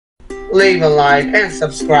leave a like and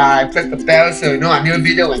subscribe. Click the bell so you know a new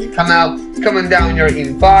video when it come out. Comment down your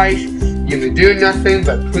invite. You will do nothing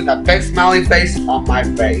but put a big smiley face on my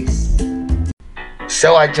face.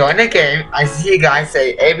 So I joined the game. I see you guys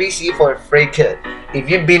say ABC for a free kit. If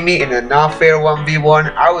you beat me in a not fair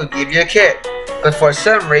 1v1, I will give you a kit. But for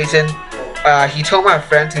some reason, he told my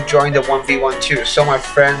friend to join the 1v1 too, so my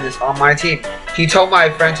friend is on my team. He told my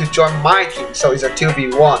friend to join my team, so it's a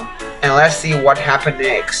 2v1. And let's see what happened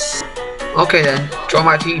next. Okay then, join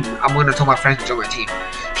my team. I'm gonna tell my friend to join my team.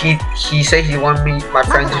 He said he want my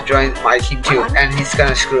friend to join my team too, and he's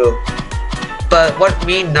gonna screw. But what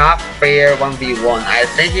mean not fair 1v1? I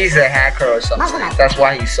think he's a hacker or something. That's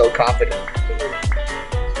why he's so confident.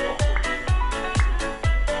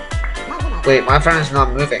 Wait, my friend is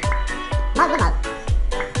not moving.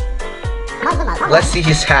 Let's see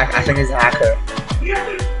his hack. I think he's a hacker.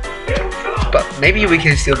 But maybe we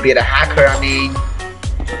can still beat a hacker. I mean,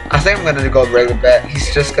 I think I'm gonna go regular bet.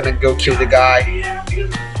 He's just gonna go kill the guy.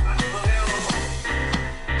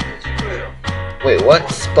 Wait, what?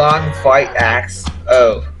 Spawn fight axe?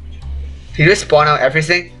 Oh. He just spawned out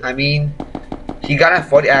everything? I mean, he got a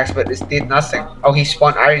 40 axe but it did nothing. Oh, he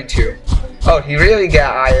spawned iron too. Oh, he really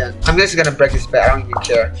got iron. I'm just gonna break his bet. I don't even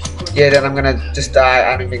care. Yeah, then I'm gonna just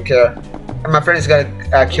die. I don't even care. And my friend is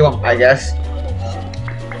gonna kill him, I guess.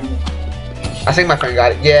 I think my friend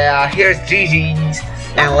got it. Yeah, here's GG's.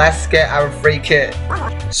 And let's get our free kit.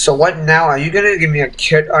 So what now? Are you gonna give me a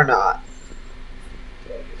kit or not?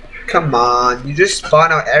 Come on, you just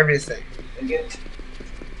spawn out everything.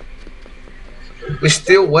 We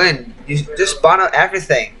still win. You just spawn out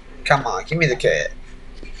everything. Come on, give me the kit.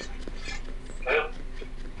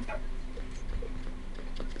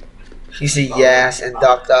 He said yes and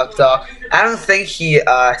duck. I don't think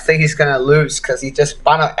he's gonna lose because he just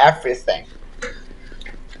spawned out everything.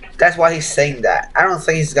 That's why he's saying that. I don't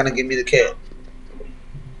think he's gonna give me the kit.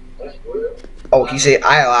 Oh, he said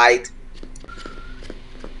I lied.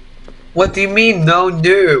 What do you mean no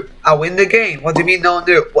noob? I win the game. What do you mean no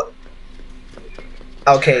noob? What?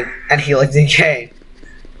 Okay, and he liked the game.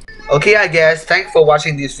 Okay, I guess. Thanks for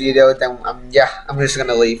watching this video. Then yeah, I'm just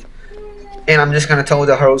gonna leave. And I'm just gonna tell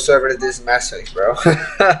the whole server this message, bro.